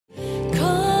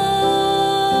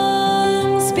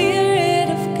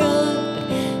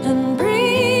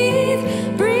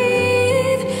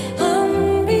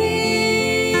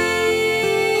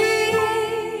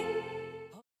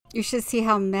should see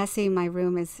how messy my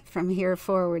room is from here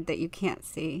forward that you can't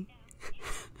see.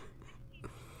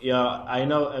 Yeah, I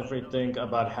know everything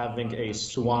about having a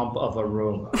swamp of a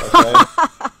room, okay?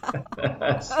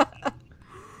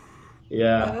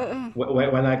 Yeah.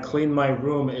 When I clean my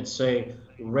room, it's a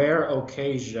rare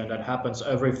occasion that happens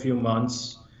every few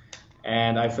months,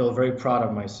 and I feel very proud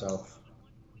of myself.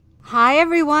 Hi,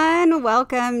 everyone.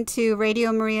 Welcome to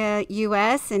Radio Maria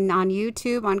US and on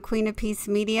YouTube on Queen of Peace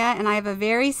Media. And I have a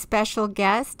very special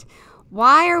guest.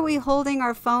 Why are we holding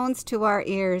our phones to our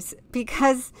ears?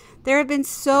 Because there have been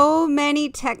so many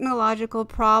technological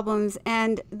problems,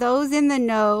 and those in the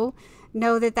know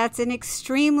that that's an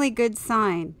extremely good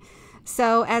sign.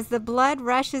 So as the blood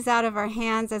rushes out of our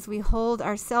hands as we hold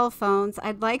our cell phones,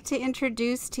 I'd like to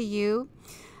introduce to you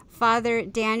Father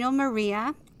Daniel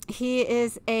Maria. He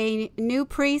is a new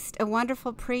priest, a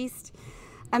wonderful priest,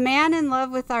 a man in love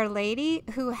with Our Lady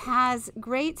who has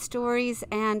great stories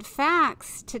and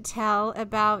facts to tell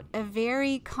about a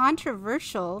very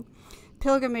controversial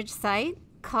pilgrimage site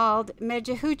called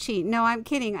Medjugorje. No, I'm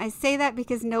kidding. I say that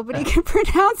because nobody can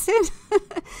pronounce it.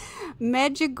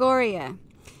 Medjugorje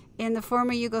in the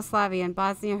former Yugoslavia in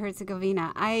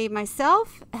Bosnia-Herzegovina. I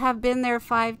myself have been there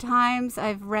 5 times.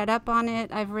 I've read up on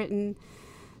it. I've written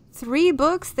 3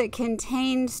 books that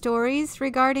contain stories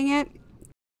regarding it.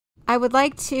 I'm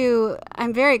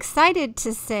very excited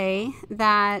to say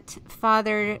that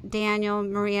Father Daniel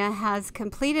Maria has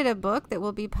completed a book that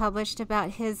will be published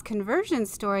about his conversion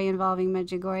story involving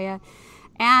Medjugorje,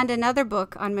 and another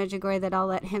book on Medjugorje that I'll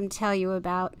let him tell you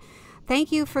about.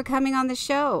 Thank you for coming on the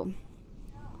show.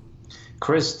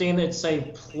 Christine, it's a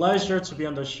pleasure to be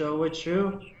on the show with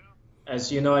you. As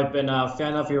you know, I've been a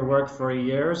fan of your work for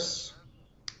years.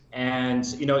 And,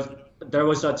 there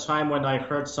was a time when I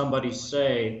heard somebody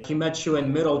say, he met you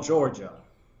in Middle Georgia.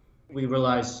 We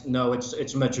realized, no, it's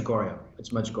Medjugorje. It's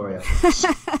Medjugorje.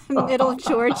 Middle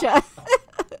Georgia.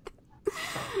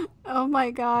 Oh,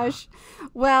 my gosh.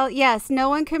 Well, yes, no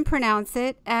one can pronounce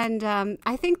it. And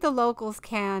I think the locals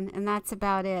can, and that's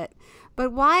about it.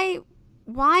 But why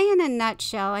in a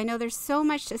nutshell? I know there's so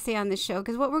much to say on the show,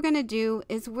 because what we're going to do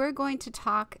is we're going to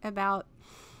talk about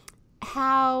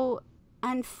how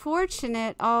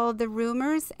unfortunate all the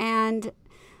rumors and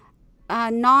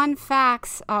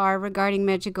non-facts are regarding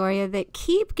Medjugorje that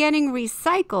keep getting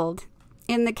recycled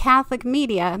in the Catholic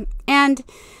media. And,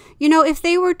 if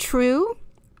they were true,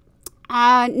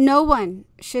 no one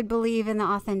should believe in the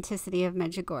authenticity of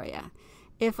Medjugorje.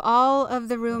 If all of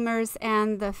the rumors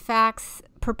and the facts,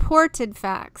 purported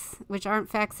facts, which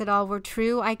aren't facts at all, were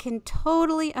true, I can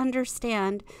totally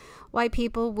understand why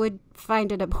people would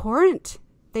find it abhorrent.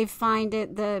 They find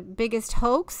it the biggest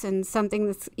hoax and something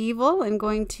that's evil and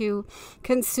going to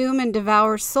consume and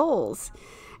devour souls.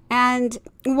 And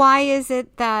why is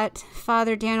it that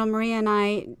Father Daniel Maria and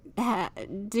I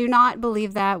do not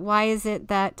believe that? Why is it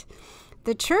that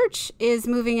the church is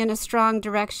moving in a strong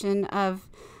direction of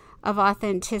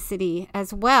authenticity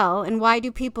as well? And why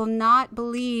do people not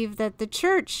believe that the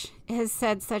church has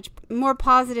said such more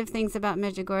positive things about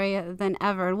Medjugorje than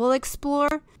ever? We'll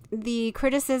explore the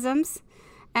criticisms,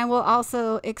 and we'll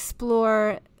also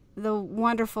explore the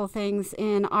wonderful things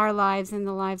in our lives and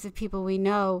the lives of people we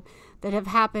know that have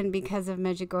happened because of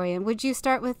Medjugorje. And would you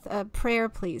start with a prayer,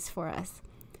 please, for us?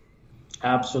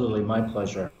 Absolutely, my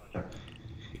pleasure.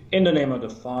 In the name of the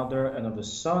Father, and of the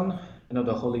Son, and of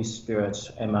the Holy Spirit,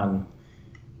 amen.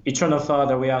 Eternal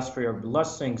Father, we ask for your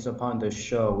blessings upon this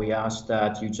show. We ask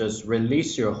that you just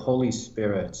release your Holy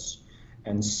Spirits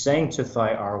and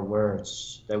sanctify our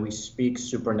words, that we speak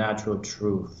supernatural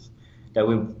truth, that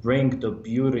we bring the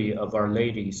beauty of Our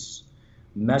Lady's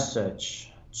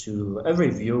message to every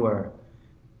viewer,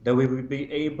 that we would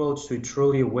be able to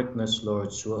truly witness, Lord,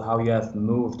 to how you have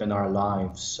moved in our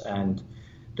lives and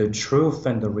the truth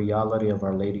and the reality of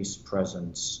Our Lady's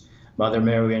presence. Mother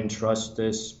Mary, we entrust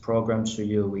this program to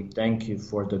you. We thank you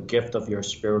for the gift of your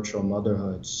spiritual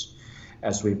motherhoods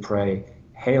as we pray,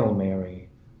 Hail Mary,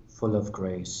 full of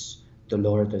grace, the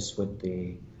Lord is with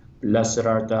thee. Blessed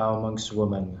art thou amongst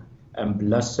women, and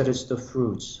blessed is the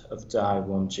fruit of thy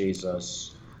womb,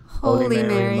 Jesus. Holy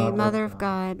Mary, Mother of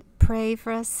God, pray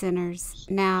for us sinners,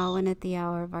 now and at the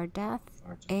hour of our death.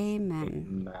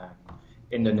 Amen. Amen.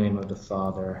 In the name of the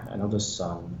Father, and of the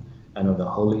Son, and of the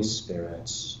Holy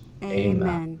Spirit.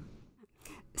 Amen.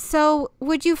 So,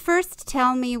 would you first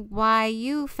tell me why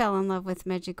you fell in love with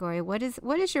Medjugorje?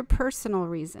 What is your personal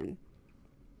reason?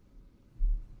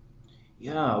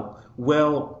 Yeah,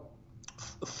 well,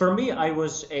 for me, I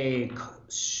was a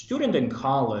student in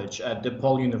college at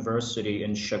DePaul University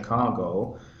in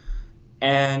Chicago,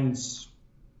 and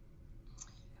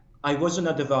I wasn't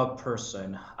a devout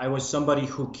person. I was somebody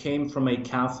who came from a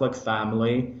Catholic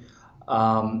family,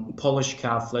 Polish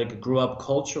Catholic, grew up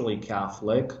culturally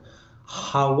Catholic.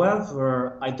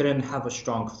 However, I didn't have a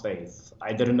strong faith.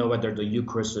 I didn't know whether the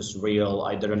Eucharist is real.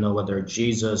 I didn't know whether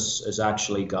Jesus is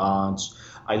actually God.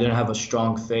 I didn't have a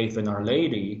strong faith in Our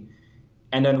Lady.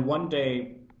 And then one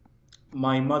day,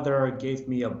 my mother gave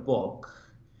me a book.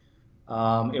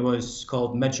 It was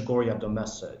called Medjugorje, the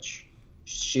Message.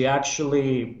 She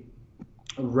actually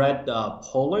read the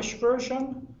Polish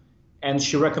version, and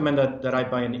she recommended that I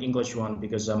buy an English one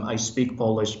because I speak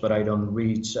Polish, but I don't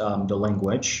read the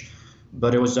language.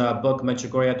 But it was a book,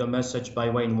 Medjugorje, the Message by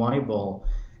Wayne Weibel.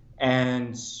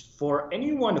 And for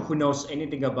anyone who knows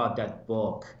anything about that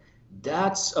book,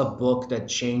 that's a book that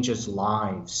changes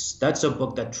lives. That's a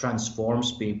book that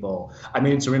transforms people. I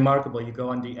mean, it's remarkable. You go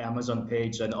on the Amazon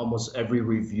page and almost every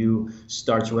review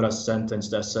starts with a sentence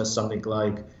that says something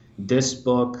like, "This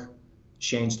book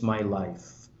changed my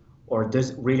life," or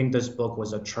reading this book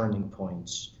was a turning point.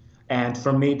 And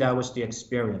for me, that was the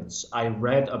experience. I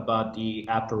read about the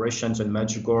apparitions in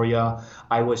Medjugorje.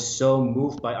 I was so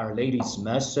moved by Our Lady's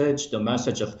message, the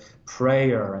message of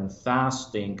prayer and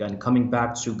fasting and coming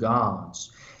back to God.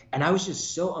 And I was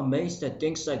just so amazed that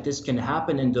things like this can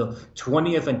happen in the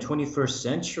 20th and 21st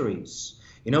centuries.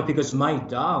 You know, because my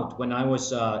doubt when I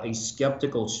was a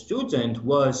skeptical student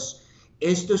was,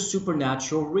 is the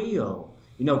supernatural real?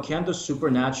 You know, can the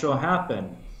supernatural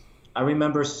happen? I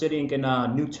remember sitting in a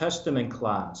New Testament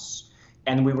class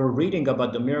and we were reading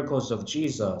about the miracles of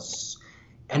Jesus.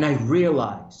 And I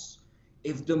realized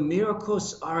if the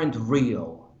miracles aren't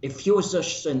real, if he was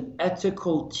just an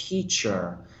ethical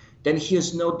teacher, then he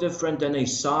is no different than a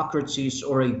Socrates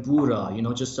or a Buddha, you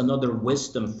know, just another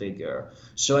wisdom figure.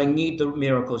 So I need the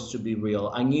miracles to be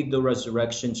real. I need the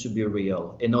resurrection to be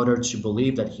real in order to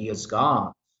believe that he is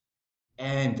God.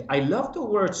 And I love the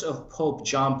words of Pope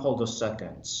John Paul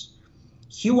II.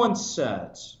 He once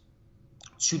said,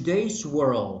 "Today's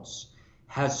world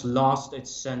has lost its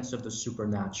sense of the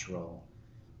supernatural,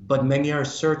 but many are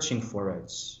searching for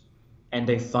it, and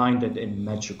they find it in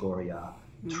Medjugorje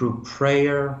through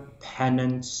prayer,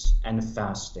 penance, and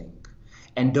fasting."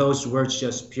 And those words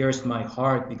just pierced my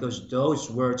heart because those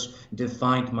words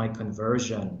defined my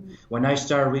conversion. When I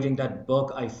started reading that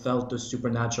book, I felt the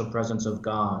supernatural presence of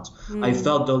God. I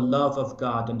felt the love of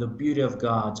God and the beauty of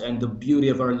God and the beauty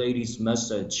of Our Lady's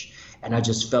message. And I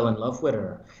just fell in love with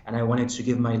her. And I wanted to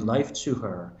give my life to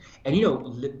her. And, you know,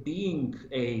 being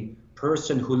a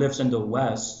person who lives in the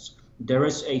West, there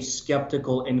is a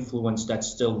skeptical influence that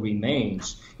still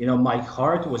remains. You know, my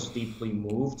heart was deeply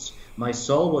moved. My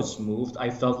soul was moved. I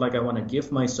felt like I want to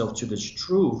give myself to this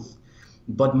truth,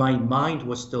 but my mind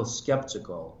was still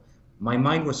skeptical. My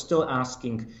mind was still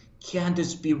asking, can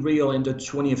this be real in the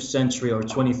 20th century or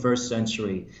 21st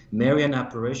century? Marian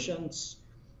apparitions?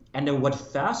 And then what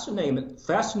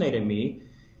fascinated me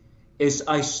is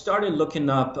I started looking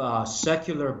up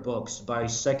secular books by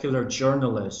secular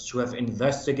journalists who have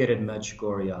investigated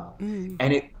Medjugorje.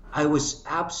 And I was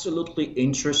absolutely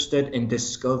interested in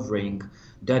discovering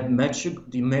that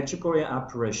the Medjugorje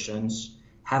apparitions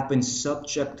have been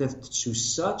subjected to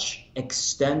such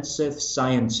extensive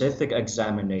scientific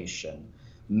examination,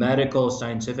 medical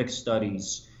scientific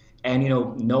studies, and, you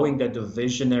know, knowing that the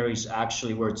visionaries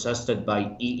actually were tested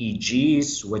by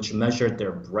EEGs, which measured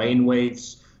their brain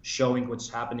waves, showing what's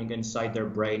happening inside their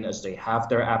brain as they have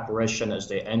their apparition, as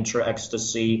they enter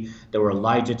ecstasy. There were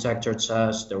lie detector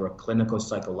tests, there were clinical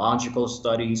psychological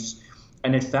studies.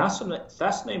 And it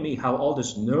fascinated me how all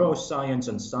this neuroscience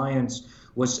and science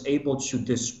was able to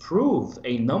disprove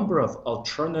a number of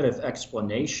alternative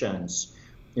explanations.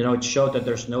 You know, it showed that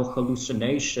there's no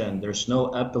hallucination, there's no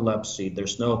epilepsy,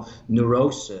 there's no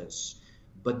neurosis.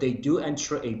 But they do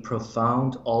enter a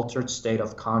profound altered state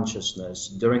of consciousness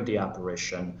during the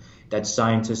apparition that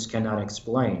scientists cannot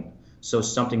explain. So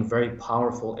something very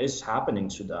powerful is happening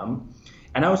to them.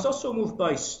 And I was also moved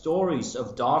by stories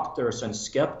of doctors and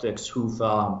skeptics who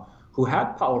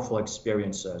had powerful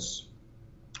experiences.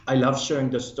 I love sharing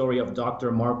the story of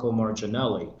Dr. Marco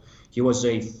Marginelli. He was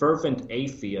a fervent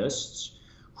atheist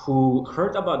who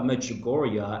heard about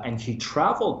Medjugorje, and he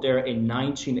traveled there in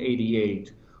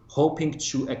 1988 hoping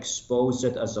to expose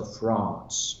it as a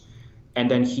fraud.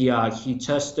 And then he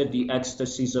tested the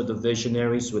ecstasies of the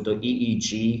visionaries with the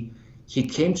EEG. He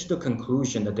came to the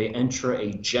conclusion that they enter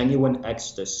a genuine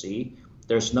ecstasy.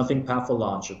 There's nothing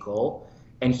pathological.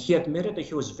 And he admitted that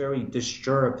he was very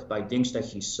disturbed by things that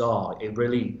he saw. It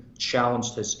really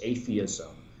challenged his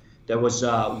atheism. There was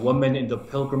a woman in the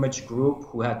pilgrimage group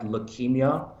who had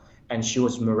leukemia, and she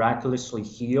was miraculously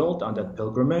healed on that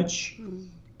pilgrimage.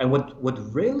 And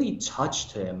what really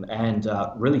touched him and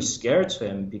really scared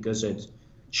him, because it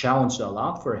challenged a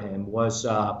lot for him, was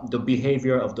the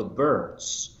behavior of the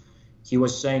birds. He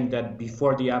was saying that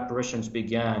before the apparitions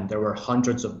began, there were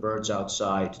hundreds of birds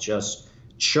outside just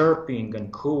chirping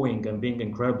and cooing and being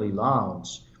incredibly loud.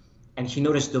 And he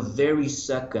noticed the very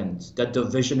second that the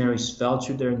visionaries fell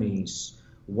to their knees,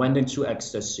 went into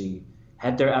ecstasy,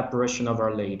 had their apparition of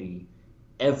Our Lady,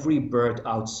 every bird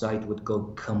outside would go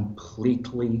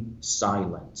completely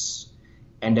silent.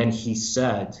 And then he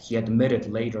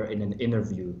admitted later in an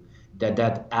interview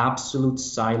that absolute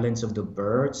silence of the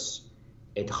birds,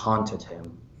 it haunted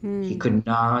him. He could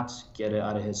not get it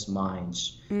out of his mind.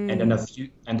 And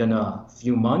then a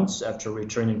few months after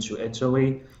returning to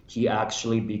Italy, he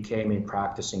actually became a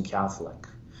practicing Catholic.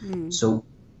 So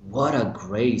what a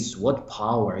grace, what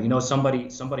power. You know,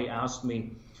 somebody asked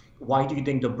me, why do you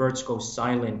think the birds go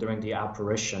silent during the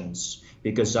apparitions?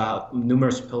 Because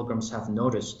numerous pilgrims have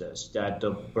noticed this, that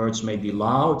the birds may be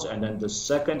loud, and then the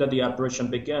second that the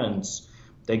apparition begins,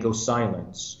 they go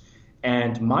silent.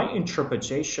 And my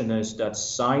interpretation is that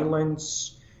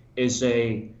silence is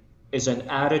an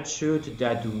attitude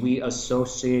that we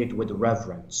associate with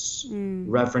reverence,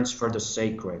 reverence for the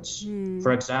sacred.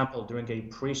 For example, during a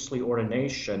priestly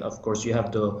ordination, of course, you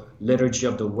have the liturgy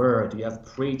of the word, you have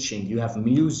preaching, you have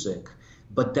music,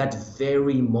 but that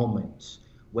very moment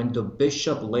when the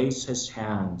bishop lays his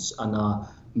hands on a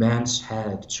man's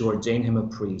head to ordain him a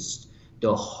priest,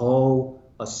 the whole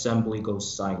assembly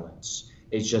goes silent.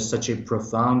 It's just such a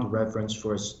profound reverence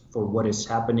for what is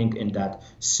happening in that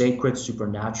sacred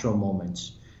supernatural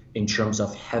moment in terms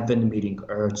of heaven meeting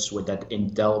earth with that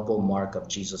indelible mark of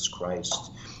Jesus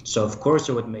Christ. So of course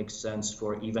it would make sense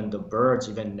for even the birds,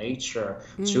 even nature,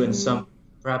 to in some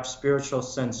perhaps spiritual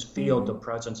sense feel the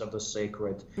presence of the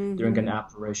sacred during an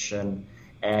apparition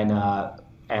and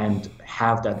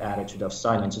have that attitude of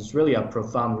silence. It's really a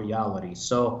profound reality.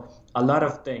 So a lot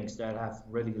of things that have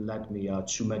really led me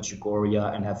to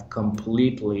Medjugorje and have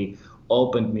completely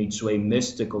opened me to a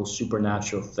mystical,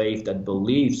 supernatural faith that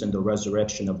believes in the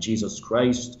resurrection of Jesus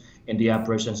Christ, in the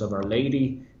apparitions of Our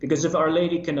Lady. Because if Our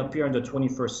Lady can appear in the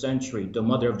 21st century, the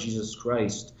mother of Jesus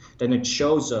Christ, then it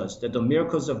shows us that the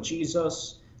miracles of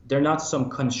Jesus, they're not some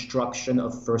construction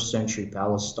of first century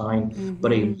Palestine,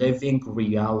 but a living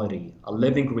reality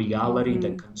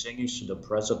that continues to the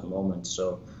present moment.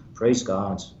 So praise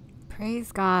God.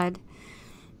 Praise God.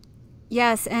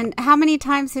 Yes, and how many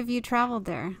times have you traveled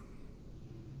there?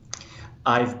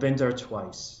 I've been there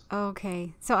twice.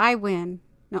 Okay, so I win.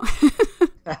 No.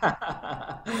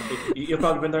 You've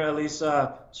probably been there at least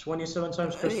 27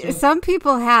 times, Christine? Some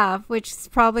people have, which is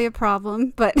probably a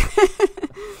problem, but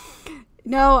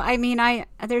no, I mean,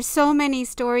 there's so many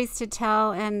stories to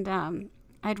tell, and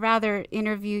I'd rather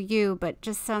interview you, but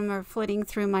just some are flitting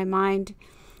through my mind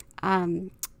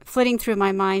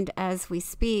as we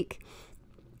speak.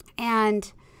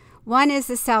 And one is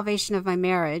the salvation of my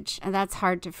marriage, and that's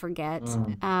hard to forget.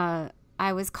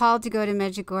 I was called to go to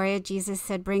Medjugorje. Jesus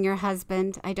said, bring your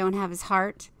husband. I don't have his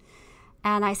heart.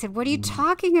 And I said, what are you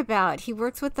talking about? He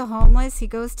works with the homeless. He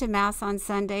goes to Mass on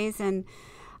Sundays. And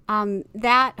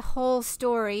that whole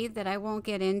story that I won't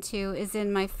get into is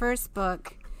in my first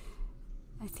book.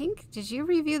 I think, did you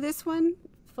review this one?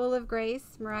 Full of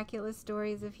Grace, Miraculous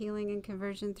Stories of Healing and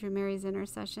Conversion Through Mary's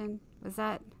Intercession. Was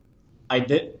that? I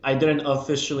didn't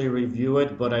officially review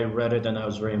it, but I read it and I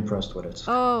was very impressed with it.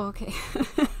 Oh, okay.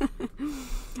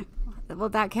 Well,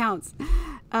 that counts.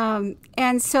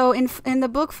 And so in the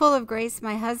book Full of Grace,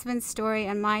 my husband's story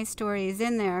and my story is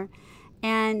in there.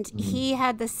 And he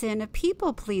had the sin of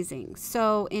people pleasing.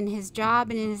 So in his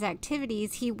job and in his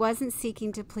activities, he wasn't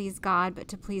seeking to please God, but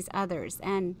to please others.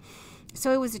 And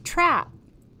so it was a trap.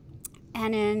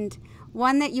 And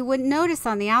one that you wouldn't notice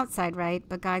on the outside, right?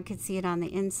 But God could see it on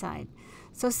the inside.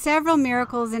 So several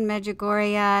miracles in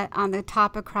Medjugorje, on the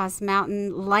top of Cross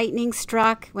Mountain. Lightning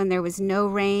struck when there was no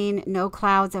rain, no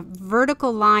clouds. A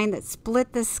vertical line that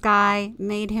split the sky,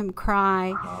 made him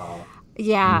cry.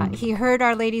 Yeah, he heard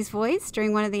Our Lady's voice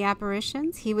during one of the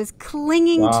apparitions. He was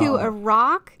clinging to a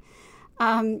rock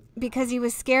because he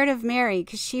was scared of Mary,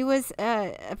 because she was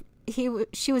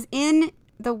in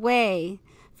the way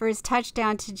for his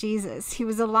touchdown to Jesus. He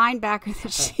was a linebacker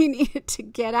that she needed to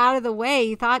get out of the way.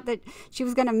 He thought that she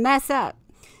was going to mess up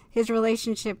his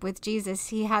relationship with Jesus.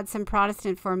 He had some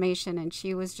Protestant formation, and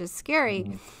she was just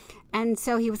scary. And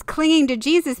so he was clinging to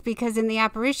Jesus because in the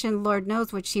apparition, Lord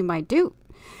knows what she might do.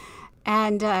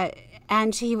 And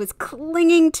he was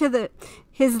clinging to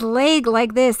his leg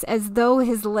like this, as though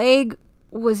his leg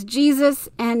was Jesus.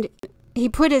 And he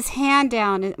put his hand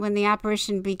down when the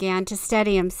apparition began to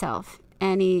steady himself.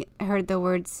 and he heard the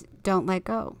words, "Don't let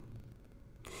go."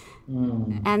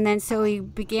 And then so he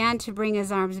began to bring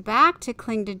his arms back to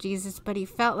cling to Jesus, but he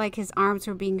felt like his arms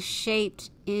were being shaped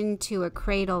into a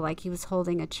cradle, like he was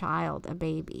holding a child, a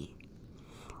baby.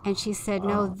 And she said,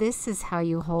 "No, this is how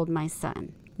you hold my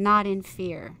son, not in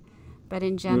fear, but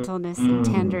in gentleness and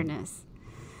tenderness."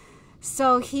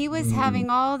 So he was having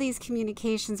all these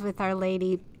communications with Our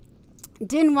Lady,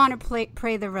 didn't want to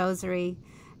pray the rosary.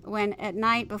 When at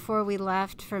night before we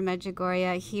left for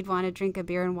Medjugorje, he'd want to drink a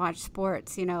beer and watch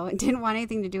sports, and didn't want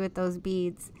anything to do with those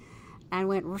beads, and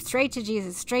went straight to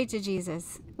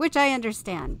Jesus, which I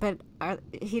understand, but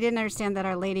he didn't understand that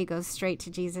Our Lady goes straight to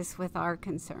Jesus with our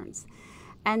concerns.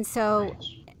 And so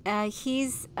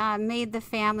he's made the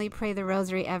family pray the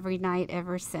rosary every night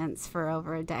ever since for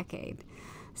over a decade.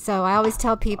 So I always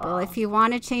tell people, if you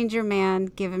want to change your man,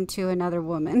 give him to another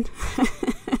woman.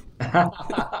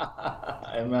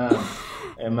 Amen.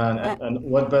 Amen. And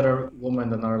what better woman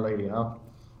than Our Lady, huh?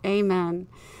 Amen.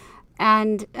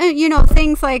 And,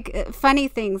 things like, funny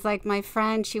things, like my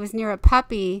friend, she was near a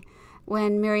puppy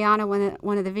when Mariana,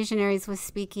 one of the visionaries, was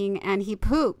speaking, and he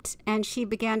pooped, and she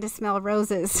began to smell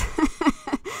roses.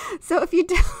 So if you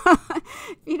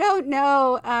don't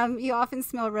know, you often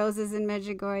smell roses in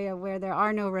Medjugorje where there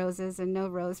are no roses and no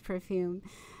rose perfume.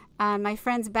 My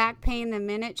friend's back pain, the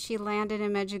minute she landed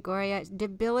in Medjugorje,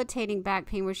 debilitating back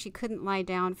pain where she couldn't lie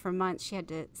down for months. She had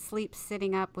to sleep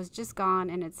sitting up, was just gone,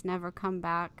 and it's never come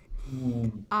back.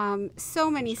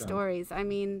 So many stories. I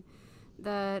mean,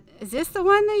 is this the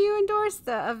one that you endorsed,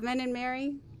 of Men and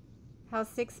Mary? How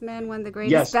 6 men won the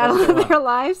greatest battle of their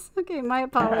lives? Okay, my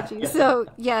apologies. So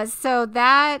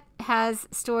that has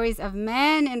stories of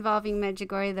men involving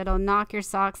Medjugorje that'll knock your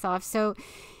socks off. So,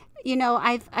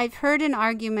 I've heard an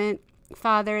argument,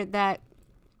 Father, that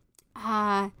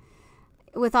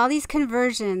with all these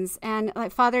conversions, and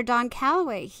like Father Don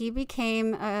Calloway, he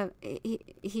became a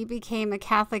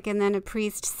Catholic and then a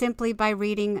priest simply by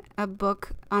reading a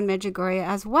book on Medjugorje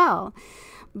as well.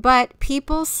 But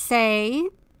people say,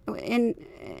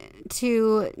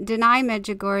 to deny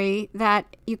Medjugorje,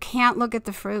 that you can't look at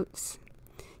the fruits.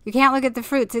 You can't look at the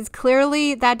fruits. It's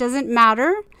clearly that doesn't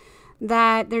matter,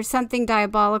 that there's something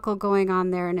diabolical going on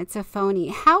there and it's a phony.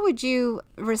 How would you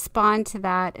respond to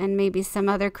that and maybe some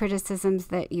other criticisms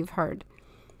that you've heard?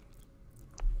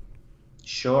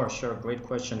 Sure. Great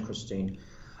question, Christine.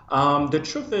 The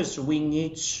truth is we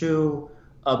need to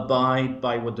abide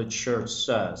by what the church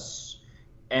says.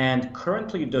 And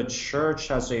currently the church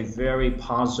has a very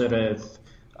positive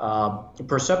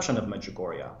perception of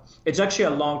Medjugorje. It's actually a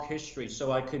long history,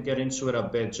 so I could get into it a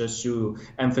bit just to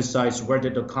emphasize where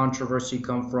did the controversy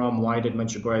come from, why did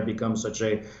Medjugorje become such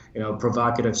a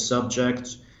provocative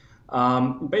subject.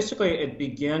 Basically, it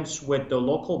begins with the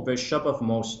local bishop of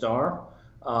Mostar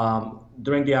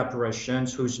during the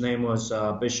apparitions, whose name was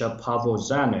Bishop Pavo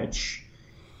Zanic.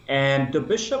 And the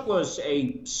bishop was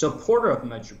a supporter of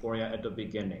Medjugorje at the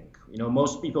beginning.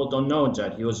 Most people don't know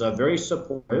that. He was very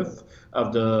supportive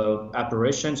of the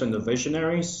apparitions and the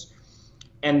visionaries.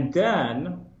 And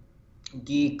then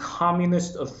the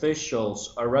communist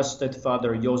officials arrested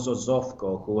Father Jozo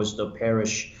Zovko, who was the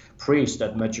parish priest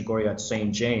at Medjugorje at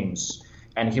St. James.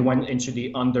 And he went into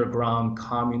the underground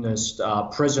communist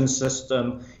prison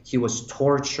system. He was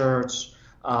tortured.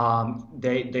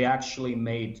 They actually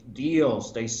made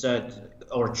deals. They said,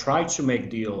 or tried to make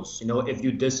deals. If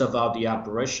you disavow the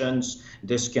apparitions,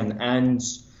 this can end.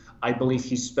 I believe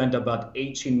he spent about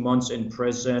 18 months in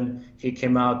prison. He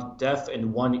came out deaf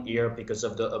in one ear because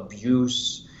of the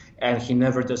abuse, and he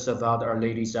never disavowed Our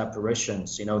Lady's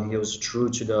apparitions. He was true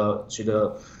to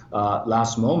the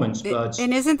last moments. But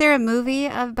and isn't there a movie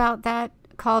about that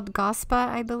called Gospa,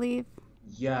 I believe?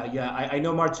 Yeah. I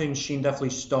know Martin Sheen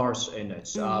definitely stars in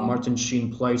it. Martin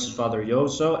Sheen plays Father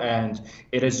Jozo, and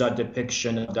it is a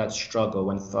depiction of that struggle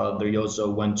when Father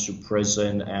Jozo went to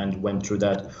prison and went through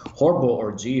that horrible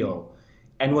ordeal.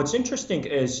 And what's interesting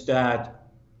is that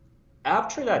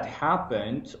after that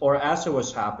happened, or as it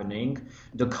was happening,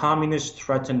 the communists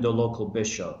threatened the local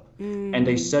bishop. And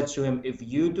they said to him, if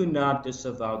you do not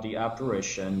disavow the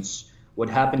apparitions, what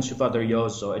happened to Father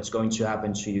Jozo, it's going to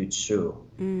happen to you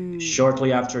too.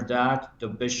 Shortly after that, the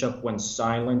bishop went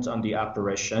silent on the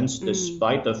apparitions,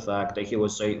 despite the fact that he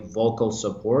was a vocal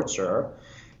supporter.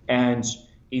 And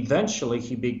eventually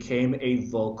he became a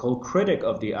vocal critic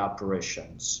of the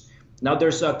apparitions. Now,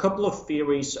 there's a couple of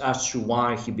theories as to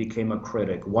why he became a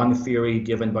critic. One theory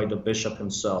given by the bishop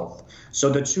himself. So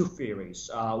the two theories.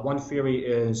 One theory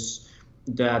is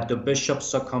that the bishop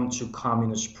succumbed to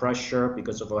communist pressure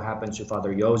because of what happened to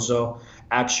Father Jozo.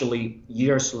 Actually,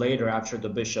 years later, after the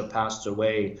bishop passed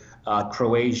away,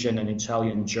 Croatian and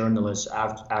Italian journalists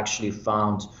actually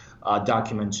found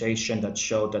documentation that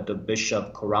showed that the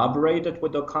bishop corroborated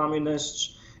with the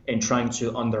communists in trying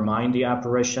to undermine the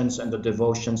apparitions and the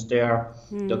devotions there.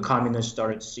 The communists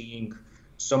started seeing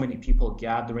so many people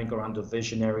gathering around the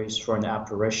visionaries for an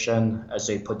apparition as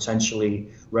a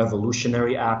potentially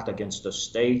revolutionary act against the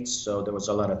state. So there was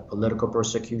a lot of political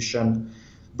persecution.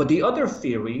 But the other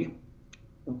theory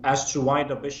as to why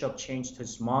the bishop changed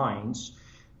his mind,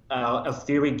 a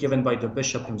theory given by the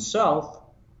bishop himself,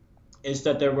 is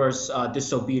that there was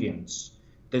disobedience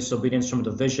from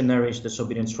the visionaries,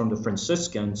 disobedience from the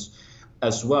Franciscans,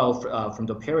 as well from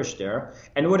the parish there.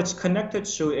 And what it's connected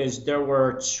to is there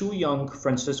were two young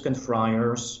Franciscan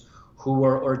friars who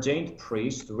were ordained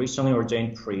priests, recently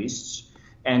ordained priests,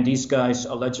 and these guys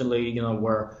allegedly,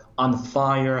 were on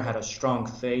fire, had a strong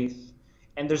faith.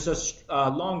 And there's a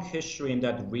long history in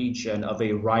that region of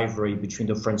a rivalry between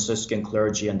the Franciscan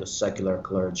clergy and the secular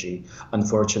clergy,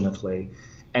 unfortunately.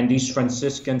 And these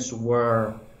Franciscans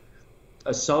were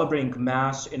celebrating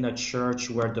Mass in a church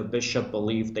where the bishop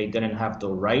believed they didn't have the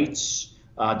rights,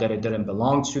 that it didn't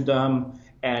belong to them.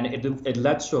 And it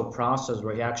led to a process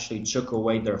where he actually took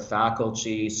away their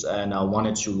faculties and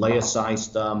wanted to laicize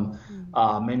them.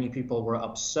 Many people were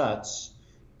upset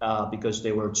because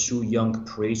they were two young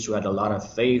priests who had a lot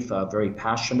of faith, very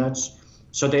passionate.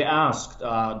 So they asked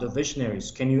the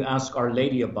visionaries, can you ask Our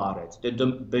Lady about it? Did the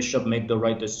bishop make the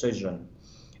right decision?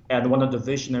 And one of the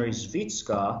visionaries,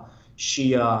 Vitska,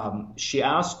 she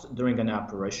asked during an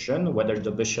apparition whether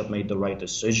the bishop made the right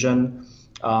decision.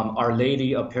 Our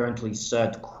Lady apparently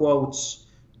said, quote,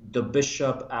 the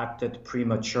bishop acted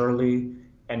prematurely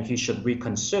and he should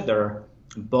reconsider.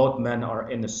 Both men are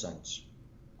innocent.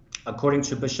 According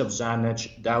to Bishop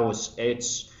Zanich, that was it.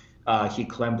 He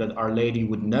claimed that Our Lady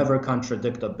would never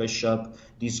contradict a bishop.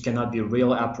 These cannot be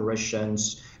real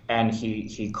apparitions. And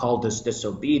he called this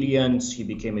disobedience. He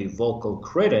became a vocal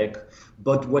critic.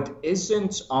 But what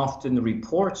isn't often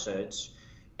reported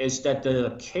is that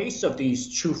the case of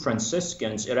these two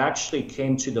Franciscans, it actually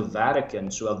came to the Vatican,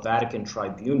 to a Vatican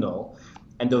tribunal.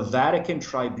 And the Vatican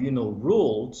tribunal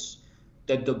ruled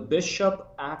that the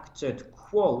bishop acted,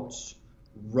 quote,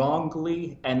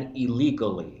 wrongly and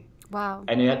illegally. Wow.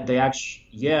 And they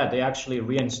actually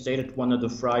reinstated one of the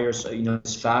friars,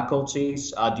 his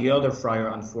faculties. The other friar,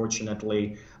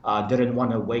 unfortunately, didn't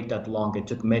want to wait that long. It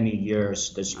took many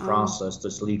years, this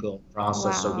legal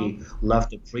process. Wow. So he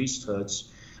left the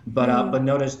priesthoods. But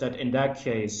notice that in that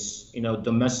case,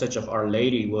 the message of Our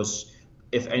Lady was,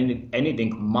 if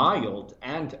anything, mild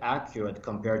and accurate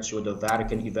compared to what the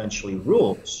Vatican eventually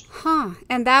rules.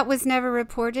 And that was never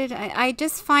reported. I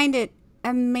just find it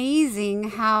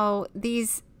amazing how the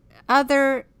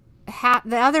other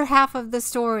half of the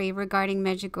story regarding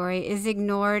Medjugorje is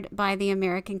ignored by the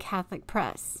American Catholic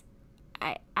press.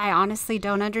 I honestly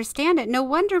don't understand it. No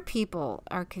wonder people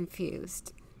are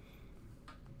confused.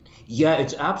 Yeah,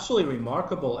 it's absolutely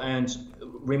remarkable, and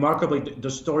remarkably,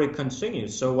 the story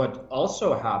continues. So what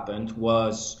also happened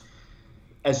was,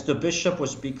 as the bishop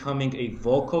was becoming a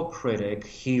vocal critic,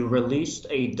 he released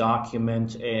a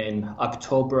document in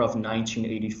October of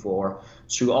 1984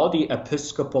 to all the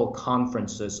episcopal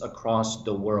conferences across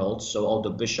the world, so all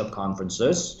the bishop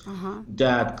conferences,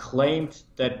 that claimed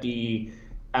that the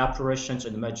apparitions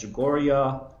in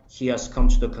Medjugorje, he has come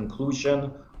to the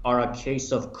conclusion, are a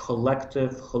case of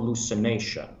collective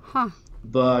hallucination.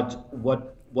 But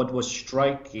what was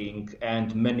striking,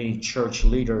 and many church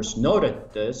leaders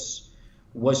noted this,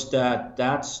 was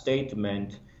that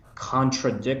statement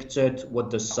contradicted what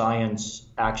the science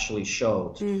actually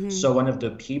showed. So one of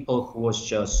the people who was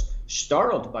just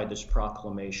startled by this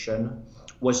proclamation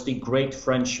was the great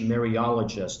French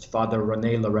Mariologist, Father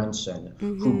René Laurencin,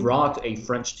 who brought a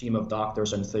French team of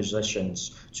doctors and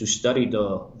physicians to study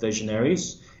the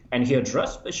visionaries. And he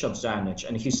addressed Bishop Zanich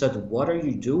and he said, what are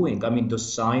you doing? I mean, the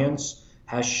science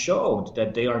has showed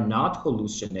that they are not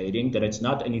hallucinating, that it's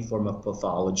not any form of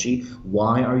pathology.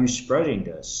 Why are you spreading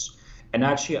this? And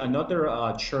actually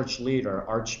another church leader,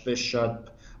 Archbishop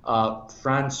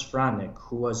Franz Franek,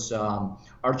 who was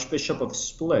Archbishop of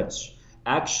Split,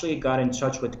 actually got in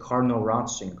touch with Cardinal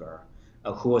Ratzinger,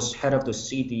 who was head of the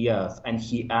CDF, and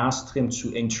he asked him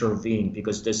to intervene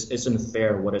because this isn't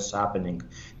fair what is happening.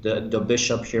 The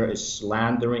bishop here is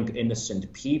slandering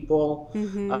innocent people,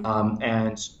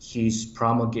 and he's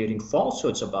promulgating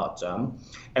falsehoods about them.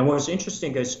 And what's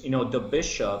interesting is, the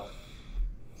bishop,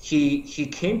 He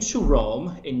came to Rome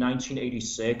in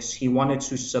 1986. He wanted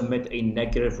to submit a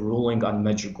negative ruling on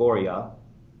Medjugorje.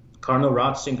 Cardinal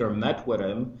Ratzinger met with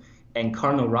him, and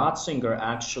Cardinal Ratzinger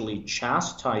actually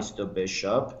chastised the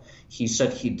bishop. He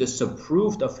said he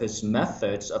disapproved of his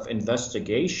methods of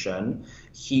investigation.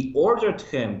 He ordered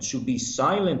him to be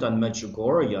silent on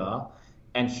Medjugorje,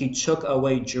 and he took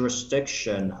away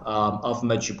jurisdiction of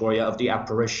Medjugorje, of the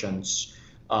apparitions,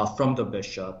 from the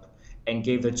bishop, and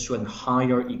gave it to a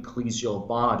higher ecclesial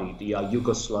body, the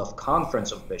Yugoslav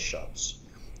Conference of Bishops.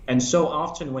 And so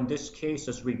often when this case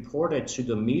is reported to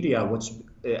the media,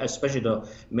 especially the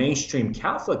mainstream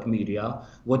Catholic media,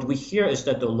 what we hear is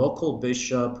that the local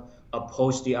bishop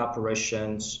opposed the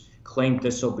apparitions, claimed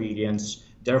disobedience,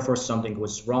 therefore something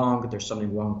was wrong, there's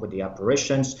something wrong with the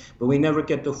apparitions, but we never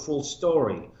get the full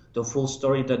story. The full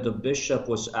story that the bishop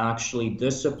was actually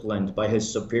disciplined by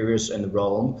his superiors in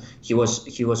Rome. He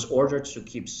was ordered to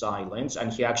keep silence,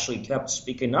 and he actually kept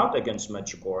speaking out against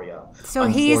Medjugorje. So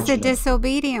he's the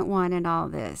disobedient one in all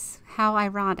this. How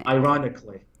ironic.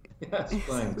 Ironically. Yes,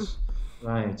 thanks.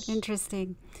 Right.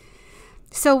 Interesting.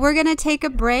 So we're going to take a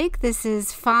break. This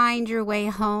is Find Your Way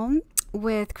Home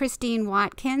with Christine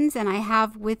Watkins, and I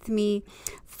have with me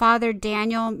Father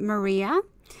Daniel Maria.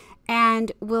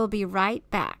 And we'll be right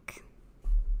back.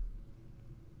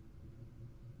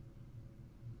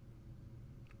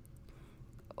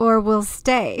 Or we'll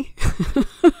stay.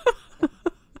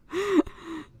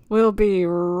 We'll be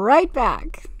right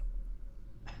back.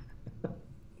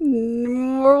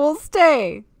 Or we'll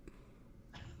stay.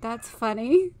 That's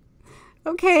funny.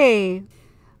 Okay.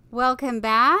 Welcome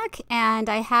back. And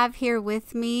I have here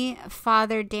with me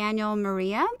Father Daniel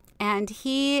Maria. And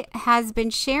he has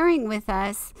been sharing with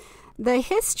us the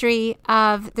history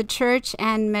of the church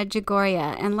and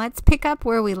Medjugorje. And let's pick up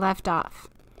where we left off.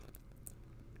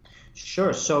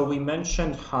 Sure. So we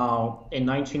mentioned how in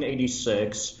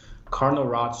 1986, Cardinal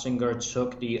Ratzinger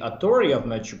took the authority of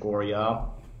Medjugorje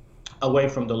away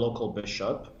from the local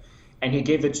bishop, and he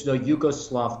gave it to the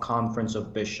Yugoslav Conference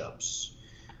of Bishops.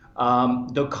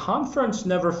 The conference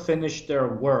never finished their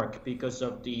work because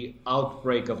of the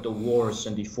outbreak of the wars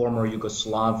in the former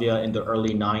Yugoslavia in the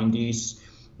early 90s.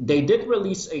 They did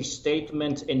release a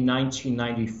statement in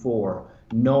 1994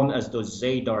 known as the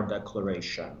Zadar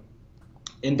Declaration.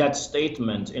 In that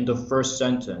statement, in the first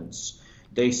sentence,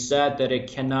 they said that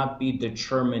it cannot be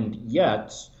determined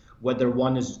yet whether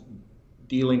one is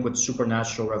dealing with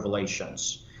supernatural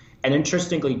revelations. And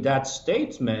interestingly, that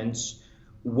statement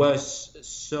was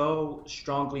so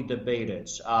strongly debated.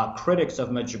 Critics of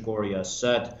Medjugorje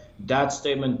said that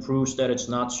statement proves that it's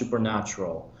not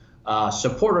supernatural.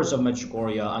 Supporters of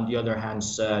Medjugorje, on the other hand,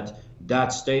 said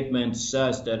that statement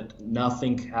says that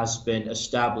nothing has been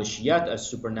established yet as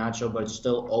supernatural, but it's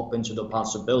still open to the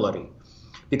possibility.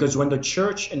 Because when the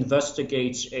church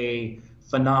investigates a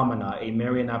phenomena, a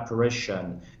Marian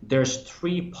apparition, there's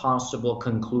three possible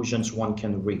conclusions one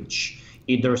can reach.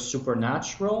 Either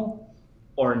supernatural,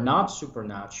 or not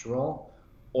supernatural,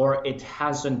 or it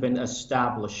hasn't been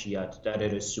established yet that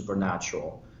it is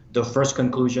supernatural. The first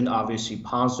conclusion, obviously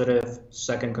positive.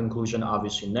 Second conclusion,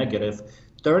 obviously negative.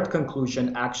 Third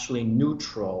conclusion, actually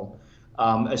neutral,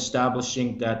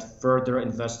 establishing that further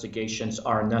investigations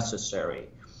are necessary.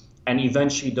 And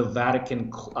eventually the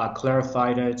Vatican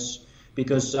clarified it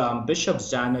because Bishop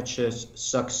Zanich's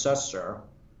successor,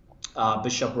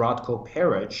 Bishop Ratko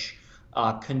Peric,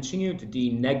 continued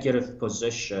the negative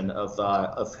position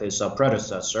of his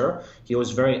predecessor. He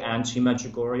was very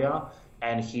anti-Medjugorje,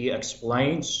 and he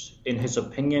explains in his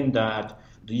opinion that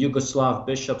the Yugoslav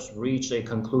bishops reached a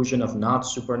conclusion of not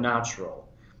supernatural.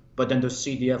 But then the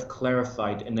CDF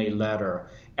clarified in a letter,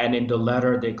 and in the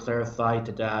letter they clarified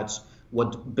that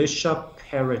what Bishop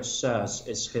Peric says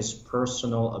is his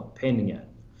personal opinion,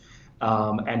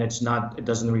 and it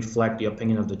doesn't reflect the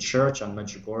opinion of the church on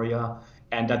Medjugorje.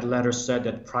 And that letter said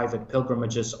that private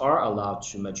pilgrimages are allowed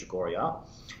to Medjugorje.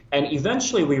 And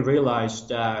eventually we realized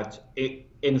that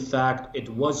in fact, it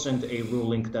wasn't a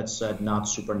ruling that said not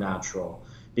supernatural,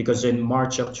 because in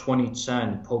March of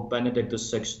 2010, Pope Benedict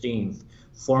XVI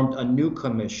formed a new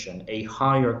commission, a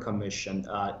higher commission,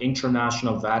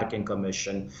 International Vatican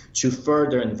Commission, to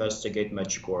further investigate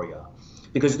Medjugorje.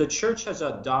 Because the church has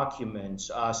a document,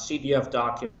 a CDF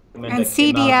document. And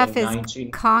CDF is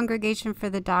Congregation for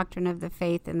the Doctrine of the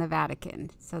Faith in the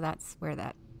Vatican. So that's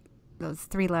where those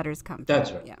three letters come from.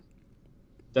 That's right. Yeah.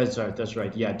 That's right. That's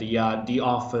right. Yeah, the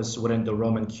office within the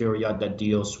Roman Curia that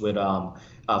deals with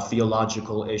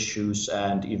theological issues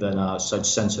and even such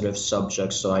sensitive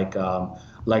subjects like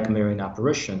Marian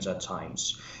apparitions at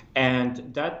times.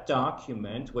 And that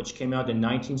document, which came out in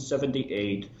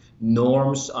 1978,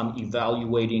 Norms on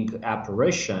Evaluating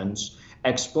Apparitions,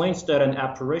 explains that an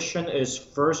apparition is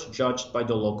first judged by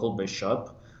the local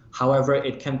bishop. However,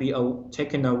 it can be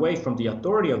taken away from the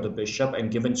authority of the bishop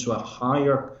and given to a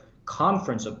higher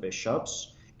conference of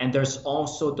bishops, and there's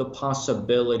also the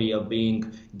possibility of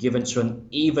being given to an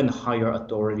even higher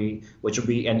authority, which would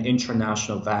be an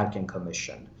international Vatican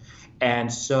commission.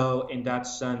 And so in that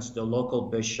sense, the local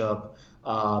bishop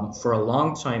for a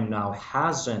long time now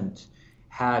hasn't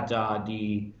had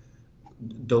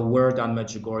the word on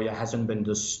Medjugorje, hasn't been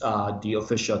the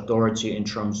official authority in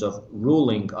terms of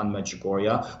ruling on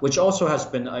Medjugorje, which also has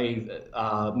been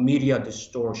a media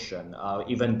distortion.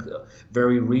 Even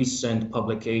very recent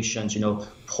publications,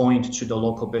 point to the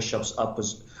local bishop's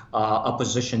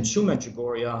opposition to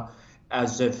Medjugorje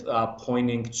as if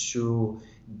pointing to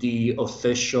the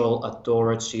official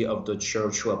authority of the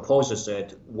church who opposes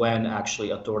it, when actually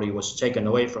authority was taken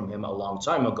away from him a long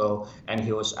time ago and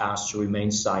he was asked to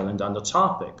remain silent on the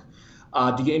topic.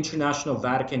 The International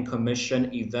Vatican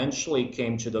Commission eventually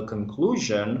came to the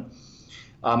conclusion,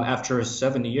 after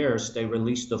 7 years, they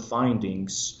released the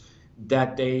findings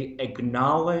that they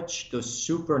acknowledge the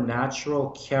supernatural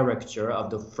character of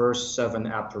the first 7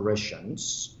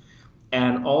 apparitions,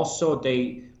 and also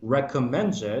they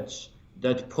recommended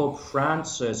that Pope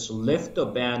Francis lift the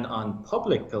ban on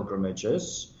public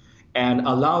pilgrimages and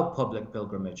allow public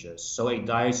pilgrimages, so a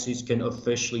diocese can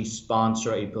officially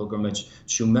sponsor a pilgrimage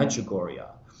to Medjugorje.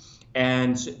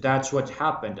 And that's what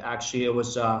happened. Actually, it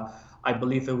was, I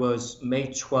believe it was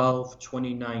May 12,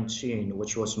 2019,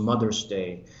 which was Mother's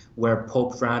Day, where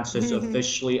Pope Francis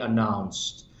officially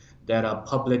announced that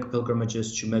public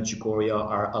pilgrimages to Medjugorje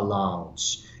are allowed.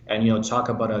 And, talk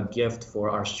about a gift for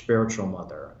our spiritual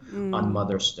mother on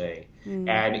Mother's Day.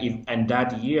 And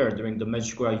that year, during the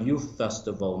Medjugorje Youth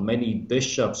Festival, many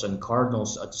bishops and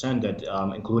cardinals attended,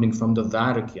 including from the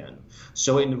Vatican.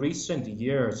 So in recent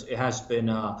years, it has been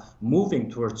moving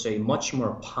towards a much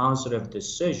more positive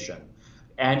decision.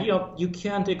 And, you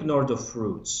can't ignore the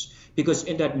fruits, because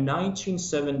in that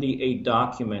 1978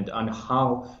 document on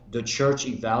how the church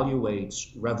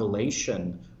evaluates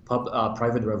revelation,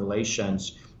 private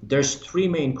revelations, there's 3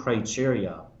 main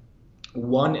criteria.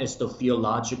 One is the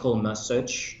theological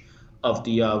message of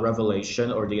the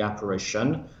revelation or the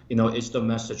apparition. Is the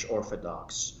message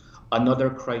orthodox?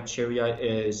 Another criteria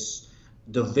is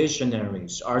the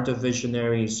visionaries. Are the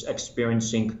visionaries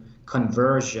experiencing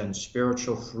conversion,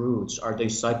 spiritual fruits? Are they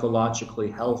psychologically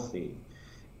healthy?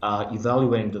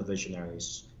 Evaluating the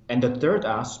visionaries. And the third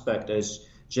aspect is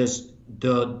just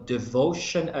the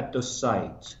devotion at the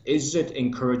site. Is it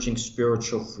encouraging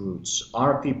spiritual fruits?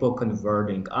 Are people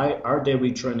converting? Are they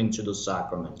returning to the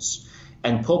sacraments?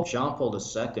 And Pope John Paul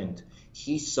II,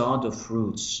 he saw the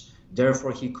fruits.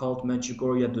 Therefore, he called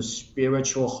Medjugorje the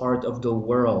spiritual heart of the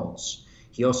world.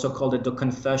 He also called it the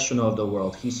confessional of the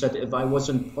world. He said, if I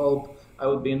wasn't Pope, I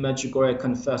would be in Medjugorje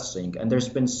confessing. And there's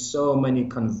been so many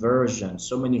conversions,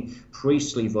 so many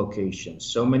priestly vocations,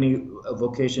 so many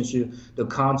vocations to the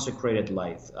consecrated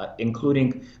life,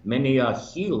 including many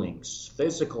healings,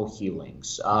 physical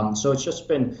healings. So it's just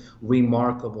been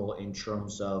remarkable in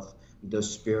terms of the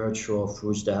spiritual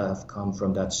fruits that have come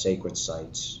from that sacred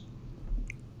site.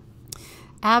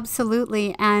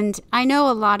 Absolutely. And I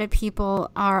know a lot of people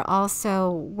are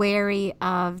also wary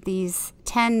of these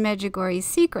 10 Medjugorje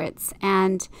secrets.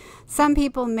 And some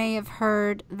people may have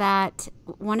heard that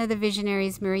one of the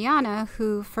visionaries, Mariana,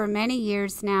 who for many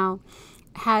years now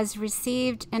has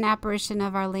received an apparition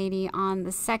of Our Lady on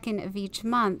the 2nd of each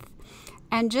month.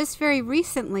 And just very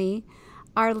recently,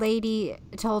 Our Lady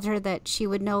told her that she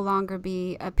would no longer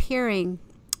be appearing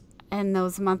in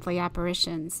those monthly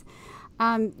apparitions.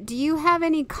 Do you have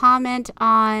any comment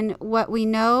on what we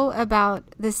know about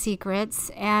the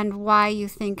secrets and why you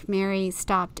think Mary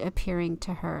stopped appearing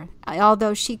to her,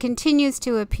 although she continues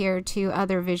to appear to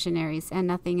other visionaries and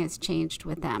nothing has changed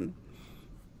with them?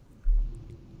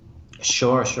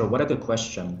 Sure. What a good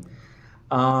question.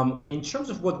 In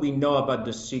terms of what we know about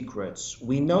the secrets,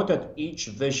 we know that each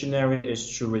visionary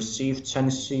is to receive 10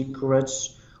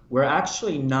 secrets. We're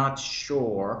actually not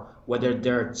sure whether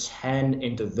there are 10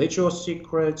 individual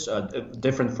secrets,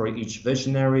 different for each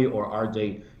visionary, or are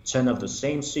they 10 of the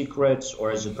same secrets,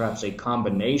 or is it perhaps a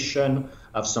combination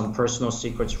of some personal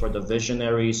secrets for the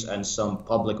visionaries and some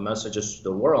public messages to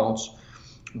the world?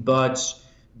 But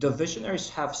the visionaries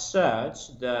have said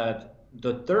that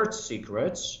the third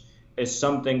secret is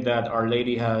something that Our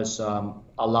Lady has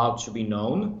allowed to be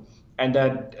known, and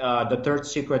that the third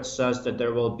secret says that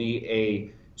there will be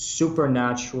a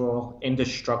supernatural,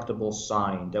 indestructible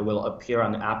sign that will appear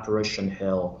on Apparition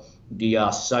Hill, the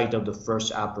site of the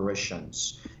first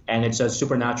apparitions. And it's a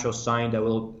supernatural sign that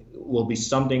will be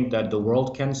something that the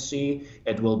world can see.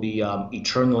 It will be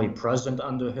eternally present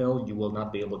on the hill. You will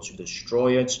not be able to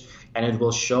destroy it. And it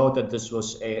will show that this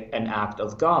was an act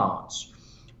of God's.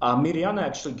 Mirjana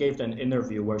actually gave an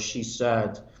interview where she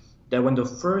said that when the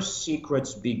first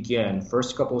secrets begin,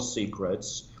 first couple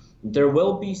secrets, there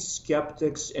will be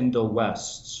skeptics in the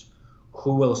West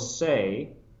who will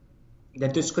say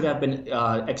that this could have been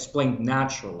explained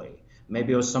naturally.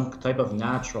 Maybe it was some type of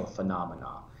natural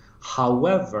phenomena.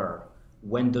 However,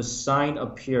 when the sign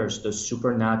appears, the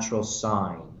supernatural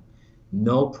sign,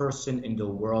 no person in the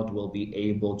world will be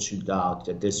able to doubt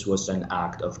that this was an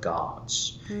act of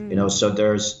God's. So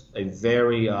there's a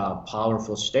very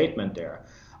powerful statement there.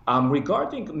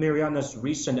 Regarding Mirjana's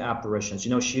recent apparitions,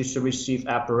 she used to receive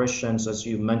apparitions, as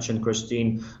you mentioned,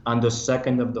 Christine, on the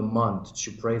 2nd of the month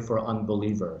to pray for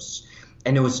unbelievers.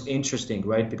 And it was interesting,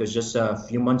 right? Because just a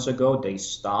few months ago, they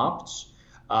stopped.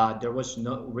 There was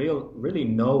really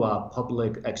no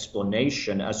public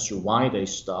explanation as to why they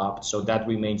stopped, so that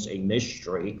remains a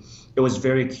mystery. It was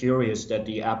very curious that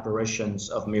the apparitions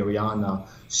of Mirjana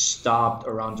stopped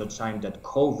around the time that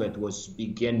COVID was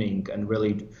beginning and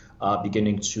really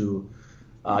beginning to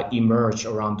emerge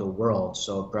around the world.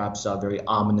 So perhaps a very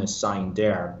ominous sign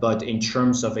there. But in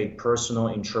terms of a personal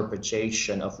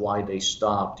interpretation of why they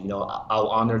stopped, I'll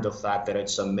honor the fact that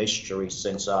it's a mystery,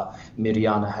 since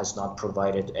Mirjana has not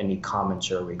provided any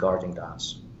commentary regarding that.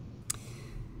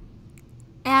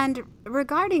 And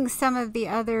regarding some of the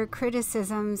other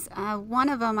criticisms, one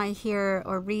of them I hear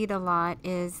or read a lot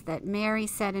is that Mary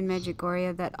said in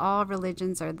Medjugorje that all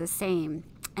religions are the same.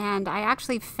 And I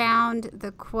actually found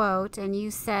the quote, and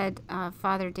you said,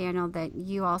 Father Daniel, that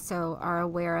you also are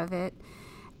aware of it.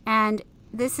 And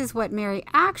this is what Mary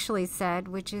actually said,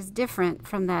 which is different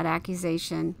from that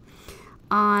accusation.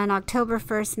 On October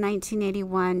 1st,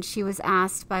 1981, she was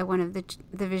asked by one of the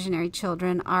visionary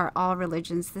children, are all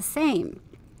religions the same?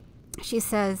 She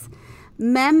says,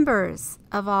 members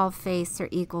of all faiths are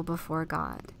equal before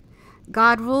God.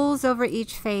 God rules over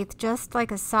each faith just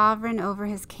like a sovereign over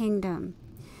his kingdom.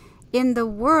 In the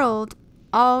world,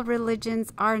 all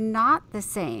religions are not the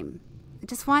same. I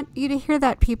just want you to hear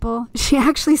that, people. She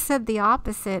actually said the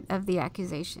opposite of the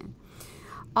accusation.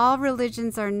 All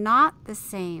religions are not the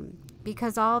same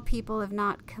because all people have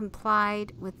not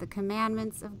complied with the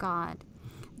commandments of God.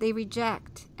 They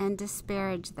reject and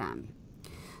disparage them.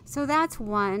 So that's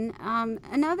one.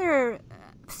 Another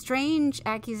strange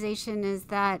accusation is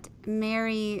that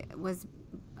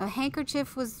a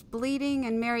handkerchief was bleeding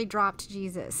and Mary dropped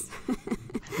Jesus.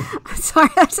 I'm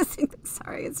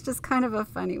sorry, it's just kind of a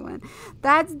funny one.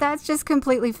 That's just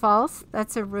completely false.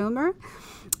 That's a rumor.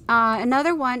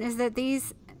 Another one is that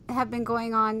these have been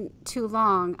going on too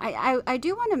long. I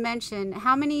do want to mention,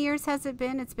 how many years has it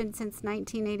been? It's been since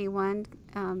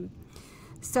 1981.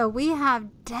 So we have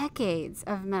decades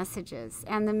of messages,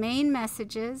 and the main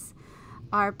messages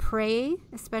are pray,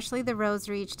 especially the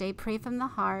rosary each day, pray from the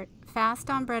heart, fast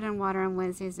on bread and water on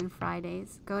Wednesdays and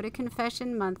Fridays, go to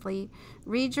confession monthly,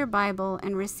 read your Bible,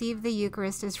 and receive the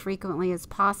Eucharist as frequently as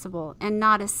possible. And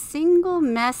not a single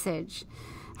message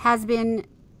has been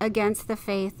against the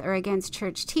faith or against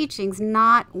church teachings,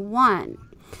 not one.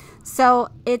 So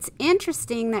it's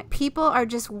interesting that people are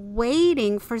just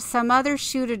waiting for some other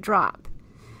shoe to drop,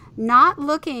 not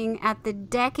looking at the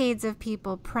decades of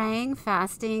people praying,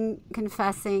 fasting,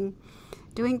 confessing,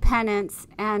 doing penance,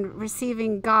 and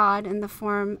receiving God in the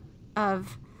form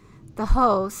of the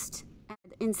host.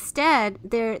 Instead,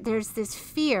 there's this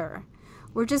fear.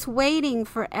 We're just waiting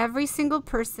for every single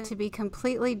person to be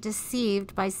completely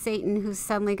deceived by Satan, who's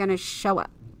suddenly going to show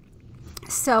up.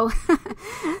 So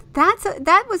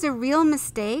that was a real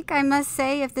mistake, I must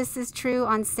say, if this is true,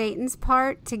 on Satan's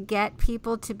part, to get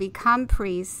people to become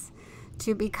priests,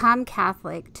 to become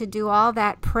Catholic, to do all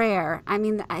that prayer. I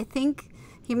mean, I think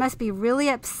he must be really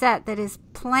upset that his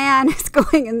plan is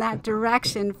going in that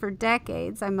direction for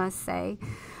decades, I must say.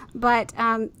 But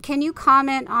can you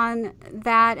comment on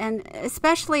that, and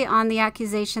especially on the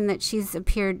accusation that she's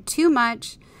appeared too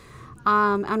much,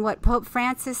 on what Pope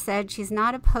Francis said? She's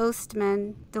not a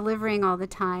postman delivering all the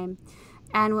time,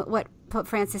 and what Pope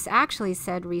Francis actually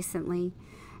said recently,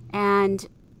 and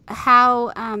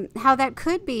how that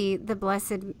could be the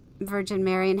Blessed Virgin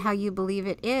Mary, and how you believe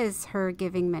it is her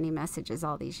giving many messages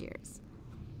all these years.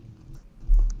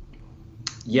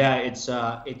 Yeah,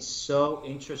 it's so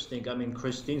interesting. I mean,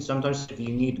 Christine, sometimes if you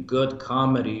need good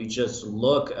comedy, you just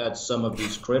look at some of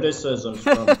these criticisms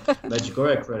from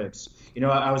Medjugorje critics. You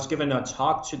know, I was giving a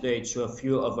talk today to a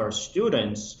few of our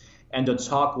students, and the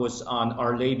talk was on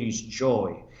Our Lady's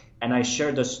Joy. And I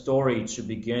shared a story to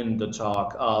begin the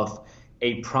talk of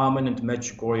a prominent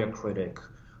Medjugorje critic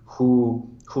who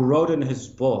wrote in his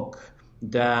book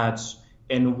that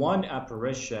in one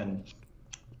apparition,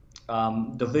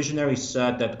 the visionary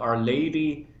said that Our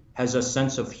Lady has a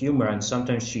sense of humor and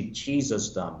sometimes she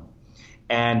teases them.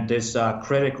 And this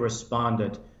critic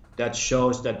responded, that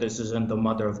shows that this isn't the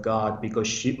Mother of God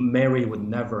because Mary would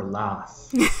never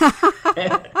laugh.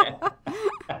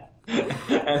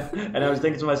 And I was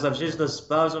thinking to myself, she's the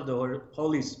spouse of the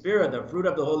Holy Spirit. The fruit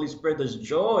of the Holy Spirit is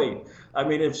joy. I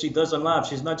mean, if she doesn't laugh,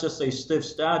 she's not just a stiff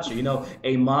statue. You know,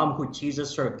 a mom who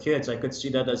teases her kids, I could see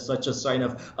that as such a sign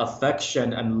of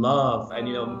affection and love and,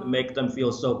 you know, make them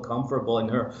feel so comfortable in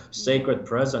her sacred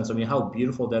presence. I mean, how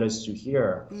beautiful that is to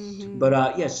hear.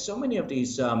 But yes, so many of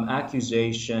these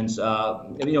accusations,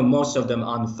 you know, most of them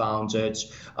unfounded,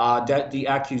 that the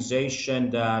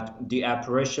accusation that the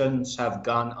apparitions have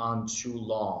gone on too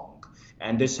long.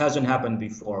 And this hasn't happened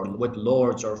before with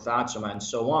Lourdes or Fatima and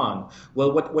so on.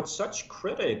 Well, what such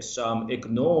critics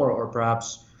ignore or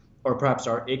perhaps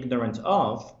are ignorant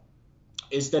of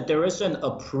is that there is an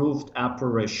approved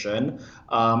apparition.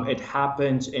 It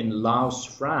happened in Laos,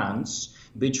 France,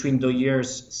 between the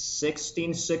years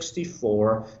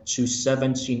 1664 to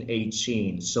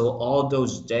 1718. So all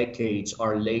those decades,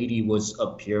 Our Lady was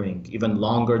appearing, even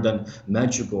longer than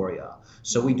Medjugorje.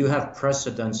 So we do have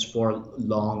precedents for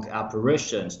long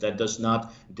apparitions. That does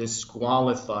not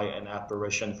disqualify an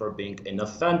apparition for being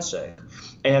inauthentic.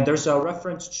 And there's a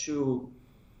reference to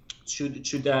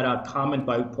that comment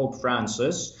by Pope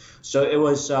Francis. So it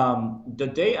was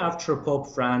the day after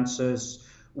Pope Francis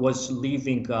was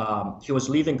leaving, he was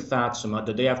leaving Fatima,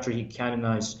 the day after he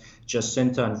canonized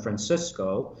Jacinta and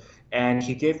Francisco, and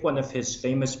he gave one of his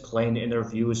famous plane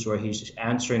interviews where he's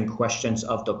answering questions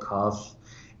of the cuff.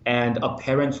 And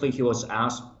apparently he was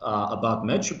asked about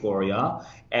Medjugorje,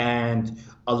 and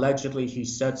allegedly he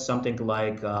said something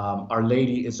like, Our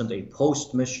Lady isn't a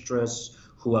postmistress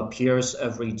who appears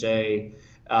every day.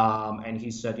 And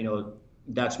he said, you know,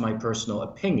 that's my personal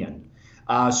opinion.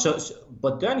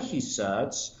 But then he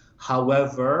says,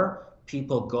 however,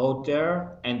 people go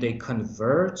there and they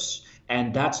convert,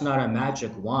 and that's not a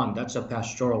magic wand. That's a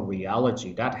pastoral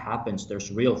reality. That happens.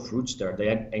 There's real fruits there.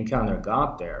 They encounter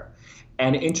God there.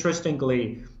 And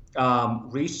interestingly,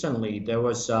 recently there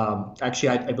was actually,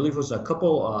 I believe it was a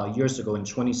couple years ago in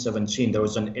 2017, there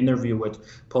was an interview with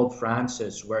Pope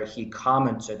Francis where he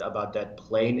commented about that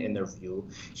plane interview.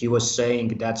 He was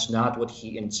saying that's not what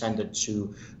he intended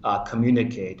to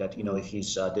communicate, that, you know,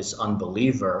 he's this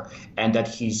unbeliever, and that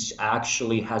he's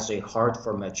actually has a heart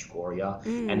for Medjugorje,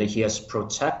 and that he has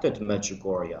protected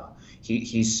Medjugorje.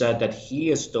 He said that he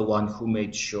is the one who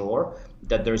made sure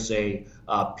that there's a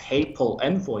papal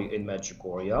envoy in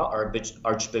Medjugorje,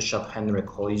 Archbishop Henrik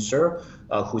Heuser,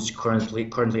 who's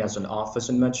currently has an office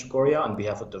in Medjugorje on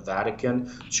behalf of the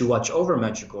Vatican to watch over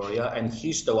Medjugorje, and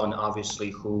he's the one,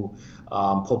 obviously, who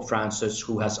Pope Francis,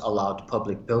 who has allowed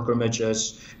public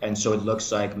pilgrimages, and so it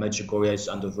looks like Medjugorje is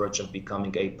on the verge of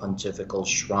becoming a pontifical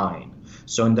shrine.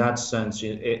 So in that sense,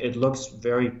 it looks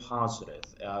very positive.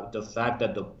 The fact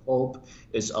that the Pope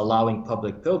is allowing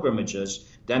public pilgrimages,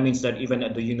 that means that even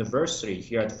at the university,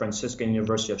 here at Franciscan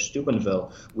University of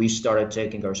Steubenville, we started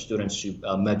taking our students to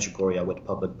Medjugorje with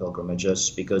public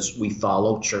pilgrimages because we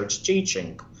follow church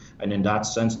teaching. And in that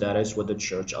sense, that is what the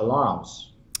church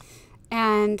allows.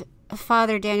 And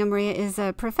Father Daniel Maria is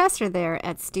a professor there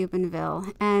at Steubenville.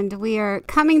 And we are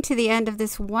coming to the end of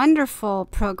this wonderful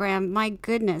program. My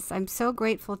goodness, I'm so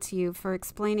grateful to you for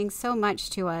explaining so much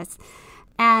to us.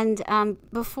 And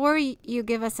before you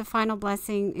give us a final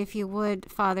blessing, if you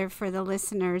would, Father, for the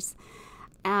listeners,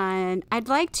 and I'd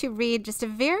like to read just a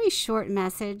very short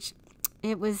message.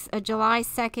 It was a July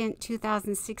 2nd,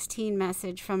 2016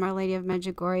 message from Our Lady of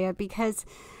Medjugorje, because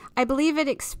I believe it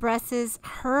expresses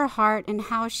her heart and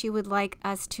how she would like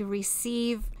us to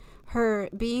receive her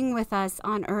being with us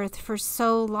on earth for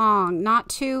so long, not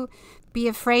to be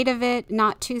afraid of it,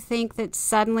 not to think that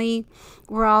suddenly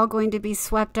we're all going to be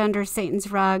swept under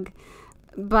Satan's rug,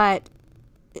 but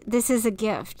this is a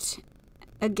gift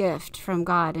from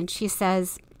God. And she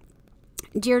says,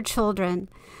 "Dear children,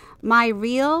 my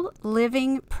real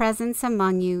living presence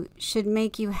among you should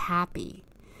make you happy,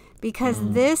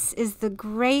 because this is the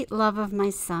great love of my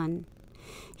Son.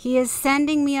 He is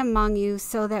sending me among you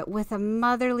so that with a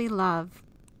motherly love,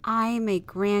 I may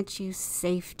grant you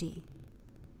safety.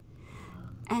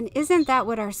 And isn't that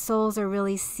what our souls are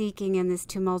really seeking in this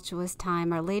tumultuous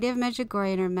time? Our Lady of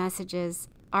Medjugorje and her messages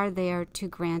are there to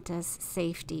grant us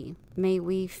safety. May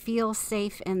we feel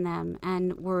safe in them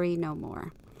and worry no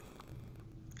more.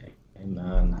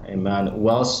 Amen. Amen.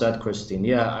 Well said, Christine.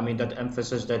 Yeah, I mean, that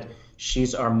emphasis that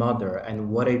she's our mother, and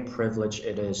what a privilege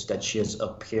it is that she is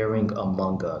appearing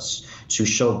among us, to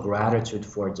show gratitude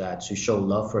for that, to show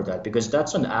love for that, because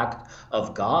that's an act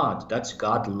of God. That's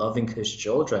God loving his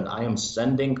children. I am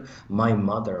sending my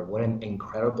mother. What an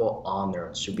incredible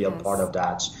honor to be a part of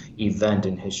that event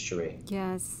in history.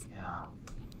 Yes. Yeah.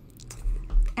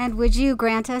 And would you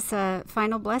grant us a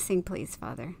final blessing, please,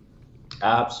 Father?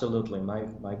 Absolutely.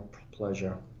 My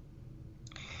pleasure.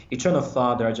 Eternal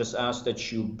Father, I just ask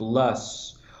that you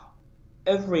bless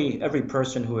every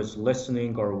person who is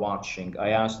listening or watching. I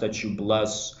ask that you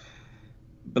bless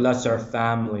our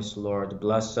families, Lord.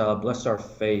 Bless our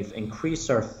faith. Increase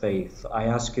our faith. I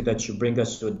ask you that you bring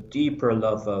us to a deeper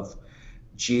love of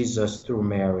Jesus through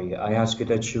Mary. I ask you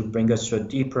that you bring us to a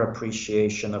deeper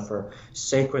appreciation of her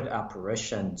sacred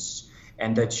apparitions,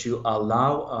 and that you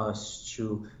allow us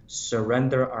to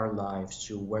surrender our lives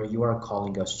to where you are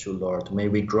calling us to, Lord. May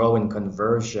we grow in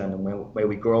conversion, and may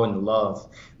we grow in love.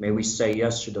 May we say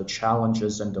yes to the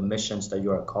challenges and the missions that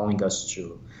you are calling us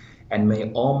to. And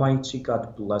may Almighty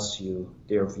God bless you,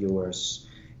 dear viewers,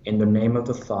 in the name of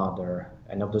the Father,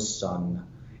 and of the Son,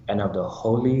 and of the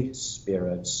Holy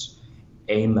Spirit.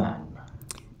 Amen.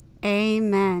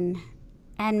 Amen.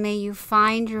 And may you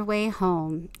find your way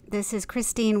home. This is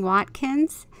Christine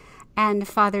Watkins and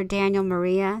Father Daniel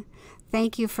Maria.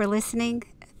 Thank you for listening.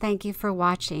 Thank you for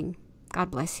watching.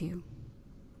 God bless you.